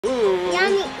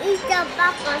Casa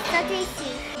Blanca, so tasty.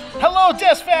 Hello,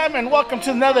 DESFAM, and welcome to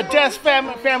another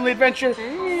DESFAM family adventure.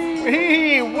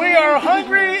 We are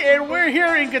hungry, and we're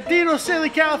here in Cathedral City,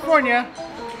 California,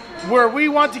 where we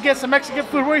want to get some Mexican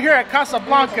food. We're here at Casa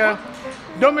Blanca.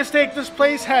 No mistake, this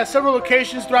place has several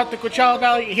locations throughout the Coachella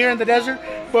Valley here in the desert,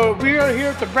 but we are here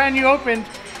at the brand new opened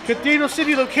Cathedral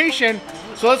City location.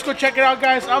 So let's go check it out,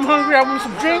 guys. I'm hungry. I want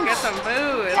some drinks. Get some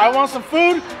food. I want some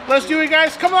food. Let's do it,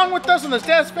 guys. Come along with us on this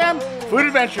DESFAM food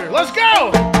adventure. Let's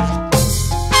go!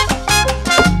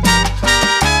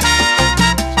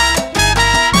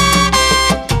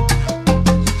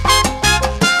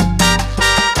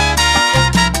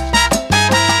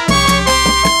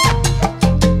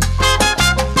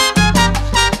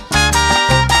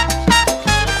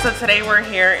 Today we're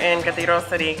here in Cathedral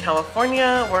City,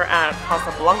 California. We're at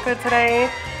Casa Blanca today.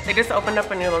 They just opened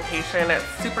up a new location. It's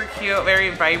super cute,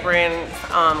 very vibrant,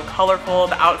 colorful.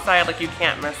 The outside, like, you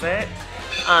can't miss it.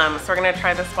 So we're gonna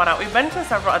try this spot out. We've been to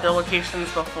several other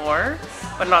locations before,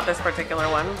 but not this particular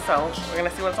one. So we're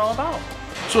gonna see what it's all about.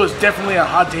 So it's definitely a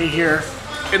hot day here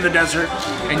in the desert.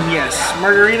 And yes,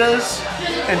 margaritas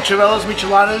and chavelas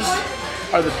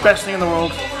micheladas are the best thing in the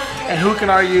world. And who can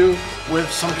argue with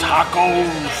some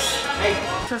tacos?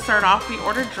 To start off, we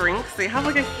ordered drinks. They have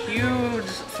like a huge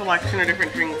selection of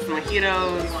different drinks,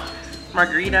 mojitos,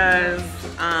 margaritas,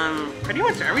 pretty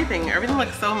much everything. Everything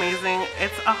looks so amazing.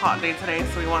 It's a hot day today,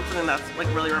 so we want something that's like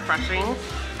really refreshing.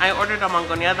 I ordered a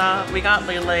mangonada. We got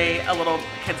Lele a little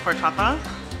kid's horchata,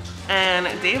 and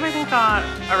Dave I think got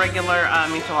a regular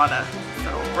michelada.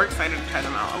 So we're excited to try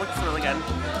them out. It looks really good.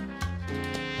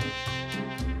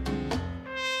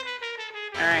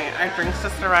 Alright, our drinks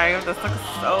just arrived. This looks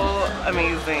so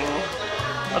amazing.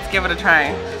 Let's give it a try.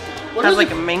 It has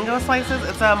like mango slices.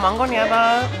 It's a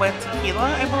mangonada with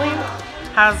tequila, I believe.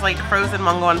 Has like frozen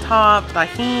mango on top,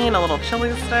 tajin, a little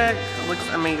chili stick. It looks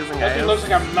amazing, guys. It looks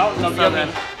like a mountain of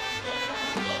yummy.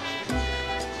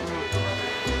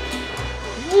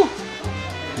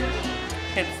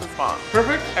 Hits the spot.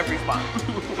 Perfect? Every spot.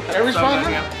 Every so spot?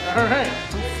 Good, yeah. Alright.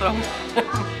 So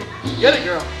Get it,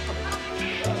 girl.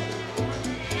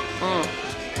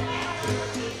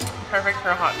 Perfect for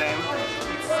a hot day.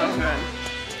 It's so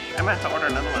good. I might have to order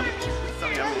another one. It's so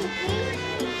yummy.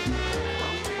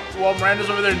 While Miranda's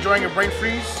over there enjoying a brain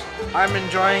freeze, I'm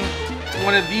enjoying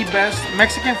one of the best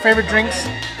Mexican favorite drinks.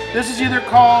 This is either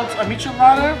called a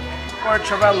michelada or a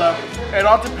chavela. It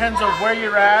all depends on where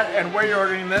you're at and where you're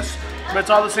ordering this, but it's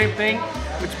all the same thing.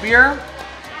 It's beer,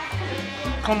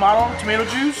 clamato, tomato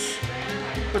juice,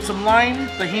 with some lime,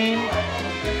 tajin.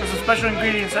 There's some special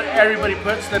ingredients that everybody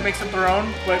puts that makes it their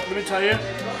own, but let me tell you,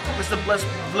 it's the best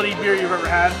bloody beer you've ever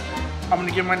had. I'm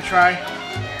gonna give mine a try.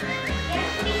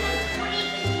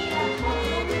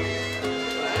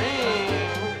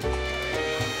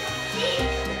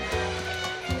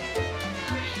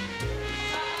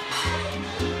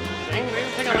 Dang, maybe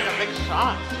take out like a big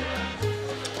shot.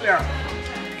 Yeah.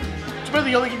 It's better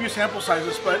they only give you sample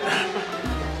sizes, but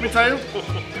let me tell you,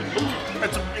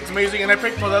 it's amazing. And I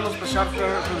picked Modelo Especial for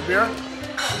the beer.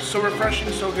 It's so refreshing,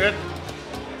 so good.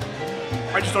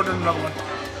 I just ordered another one.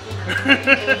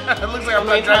 It looks like I'm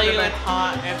not driving tonight.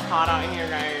 It's hot out here,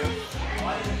 guys.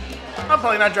 I'm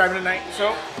probably not driving tonight,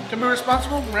 so to be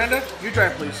responsible, Miranda, you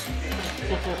drive, please.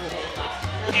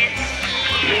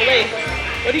 Wait,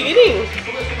 what are you eating?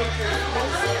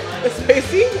 It's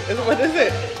spicy? What is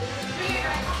it?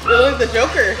 It looks like the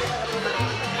Joker. Is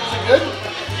it good?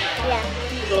 Yeah.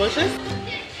 Delicious?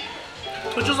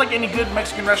 So just like any good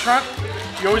Mexican restaurant,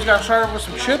 you always gotta start off with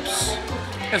some chips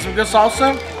and some good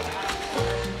salsa.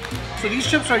 So these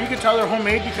chips are, you can tell they're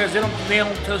homemade because they don't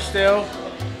taste stale.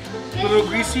 A little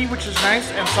greasy, which is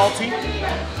nice, and salty.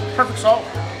 Perfect salt.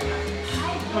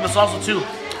 With the salsa too.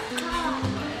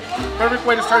 Perfect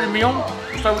way to start your meal.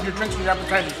 Start with your drinks and your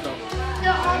appetizers though.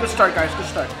 Good start, guys, good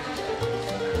start.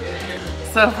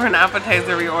 So for an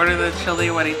appetizer, we ordered the chili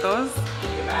hueritos.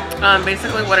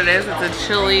 Basically what it is, it's a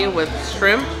chili with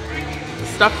shrimp,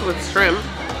 stuffed with shrimp,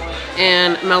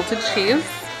 and melted cheese.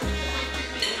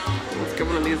 Let's give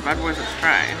one of these bad boys a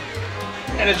try.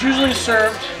 And it's usually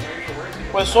served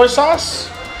with soy sauce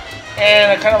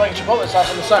and a kind of like chipotle sauce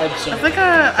on the side. So. It's like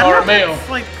a, I or don't a know mayo. if it's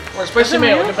like, or spicy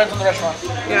mayo, it depends on the restaurant.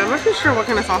 Yeah, I'm not too sure what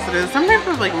kind of sauce it is. Some type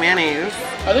of like mayonnaise.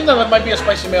 I think that might be a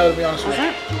spicy mayo, to be honest with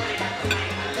you.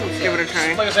 Let's give it a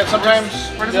try. Like I said, sometimes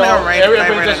we're just gonna go right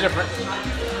everybody does different.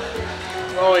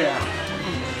 Oh yeah.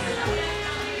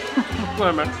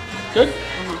 Good?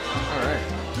 Alright.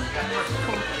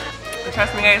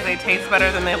 Trust me guys, they taste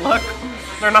better than they look.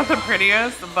 They're not the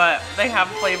prettiest, but they have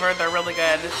flavor, they're really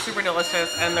good, super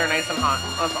delicious, and they're nice and hot.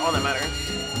 That's all that matters.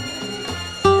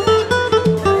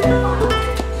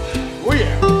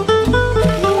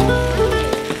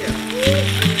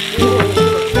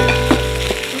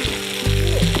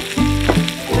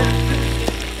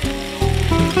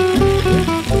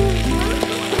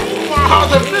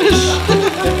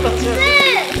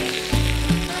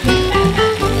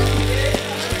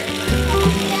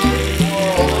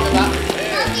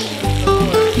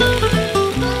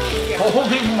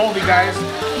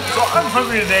 I'm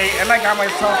hungry today, and I got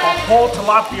myself a whole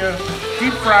tilapia,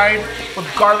 deep fried with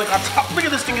garlic on top. Look at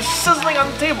this thing, it's sizzling on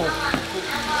the table.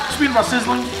 Speaking about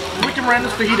sizzling, we can run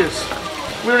this fajitas.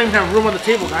 We don't even have room on the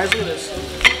table, guys. Look at this.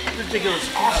 Ridiculous,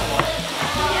 awesome.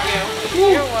 Thank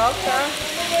you. You're welcome.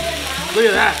 Look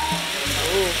at that.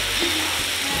 Ooh.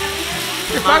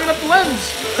 You're fogging up the lens.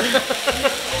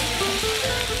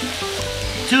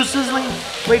 2 sizzling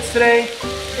plates today,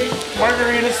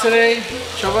 margaritas today,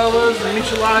 chavelas and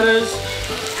micheladas.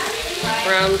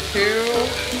 Round 2.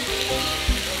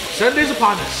 Sunday's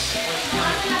upon us.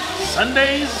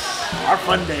 Sundays are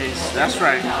fun days. That's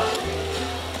right.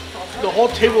 The whole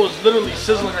table is literally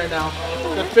sizzling right now.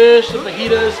 The fish, the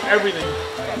fajitas, everything.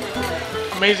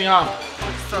 Amazing, huh?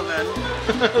 Looks so good.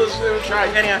 Let's try.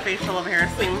 I'm getting a facial over here,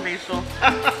 steam facial.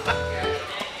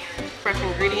 Fresh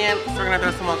ingredients. We're gonna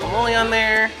throw some guacamole on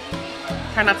there.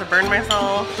 Try not to burn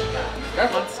myself.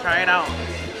 Let's try it out.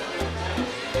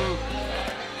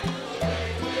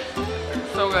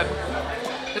 So good.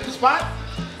 Hit the spot?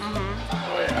 Mm-hmm.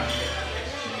 Oh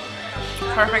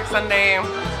yeah. Perfect Sunday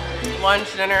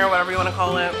lunch, dinner, whatever you want to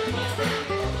call it.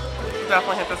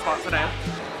 Definitely hit the spot today.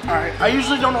 Alright, I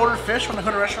usually don't order fish when I go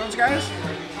to restaurants, guys.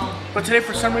 But today,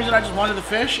 for some reason, I just wanted the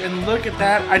fish. And look at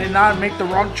that. I did not make the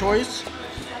wrong choice.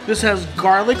 This has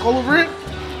garlic all over it.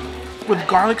 With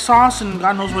garlic sauce and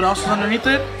God knows what else is underneath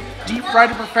it. Deep fried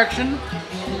to perfection.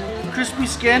 Crispy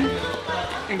skin.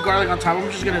 And garlic on top. I'm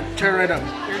just going to tear it right up.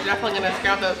 You're definitely going to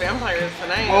scrap those vampires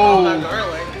tonight. Oh. All that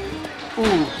garlic.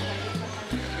 Ooh.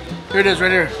 Here it is,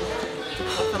 right here.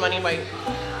 What's the money bite?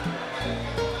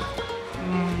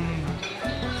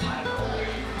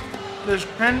 The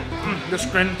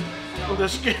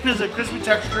skin is a crispy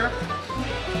texture.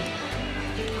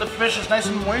 The fish is nice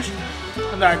and moist.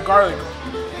 And that garlic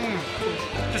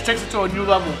just takes it to a new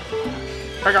level.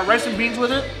 I got rice and beans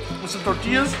with it, with some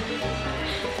tortillas.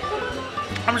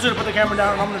 I'm just gonna put the camera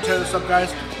down and I'm gonna tear this up,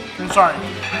 guys. I'm sorry.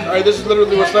 Alright, this is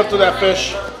literally what's left of that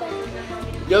fish.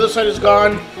 The other side is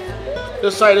gone.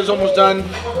 This side is almost done.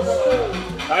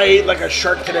 I ate like a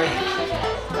shark today.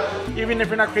 Even if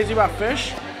you're not crazy about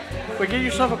fish, but get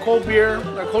yourself a cold beer,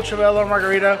 a cold chavela or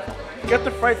margarita. Get the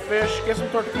fried fish, get some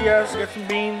tortillas, get some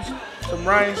beans, some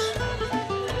rice,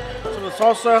 some of the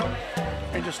salsa,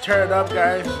 and just tear it up,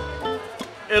 guys.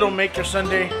 It'll make your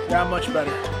Sunday that much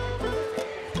better.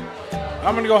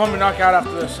 I'm gonna go home and knock out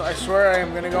after this. I swear I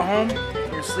am gonna go home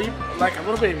and sleep like a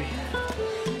little baby.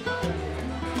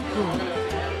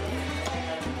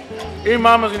 Even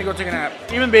mama's gonna go take a nap.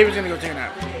 Even baby's gonna go take a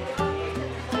nap.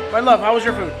 My love, how was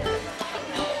your food?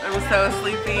 I'm so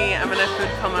sleepy. I'm in a food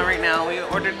coma right now. We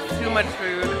ordered too much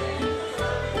food.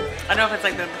 I don't know if it's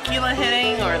like the tequila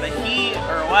hitting or the heat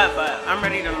or what, but I'm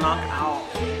ready to knock out.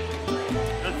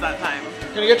 It's that time.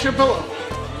 Can I get you a pillow?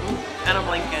 And a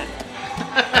blanket.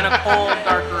 And a cold,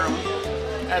 dark room.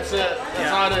 That's it. That's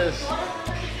how it is.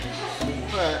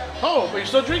 Oh, but you're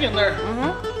still drinking there.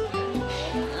 Mm-hmm.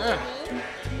 Yeah.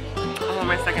 I'm on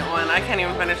my second one. I can't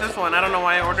even finish this one. I don't know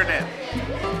why I ordered it.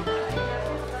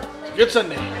 Good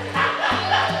Sunday.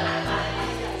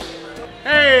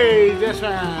 Hey,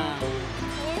 DESFAM.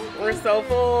 We're so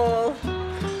full.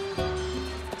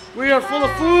 We are full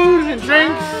of food and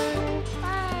drinks.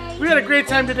 We had a great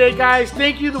time today, guys.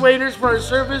 Thank you, the waiters, for our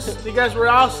service. You guys were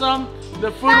awesome.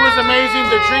 The food was amazing.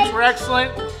 The drinks were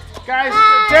excellent. Guys,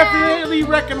 definitely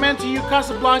recommend to you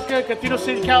Casa Blanca, Cathedral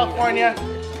City, California.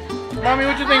 Mommy,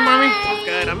 what you think, Mommy? It's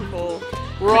good. I'm full.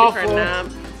 We're all Ready full. for a nap.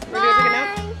 Ready to take a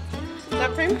nap?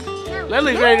 Nap time?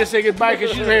 Lily's ready to say goodbye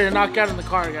because she's ready to knock out in the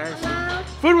car, guys.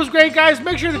 Food was great, guys.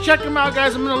 Make sure to check them out,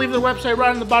 guys. I'm going to leave the website right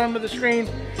on the bottom of the screen.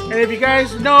 And if you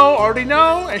guys already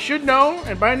know, and should know,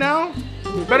 and by now,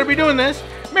 we better be doing this.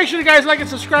 Make sure you guys like and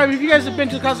subscribe. If you guys have been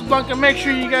to Casa Blanca, make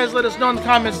sure you guys let us know in the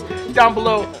comments down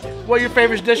below what your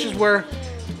favorite dishes were.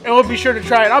 And we'll be sure to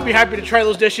try it. I'll be happy to try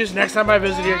those dishes next time I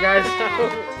visit here, guys.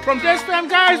 From DESFAM,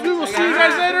 guys, we will see you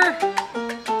guys later.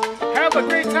 Have a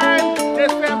great time.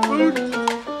 DESFAM food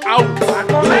out.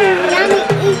 Yummy,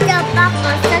 eat the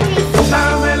popcorn, so tasty.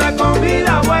 Dame la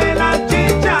comida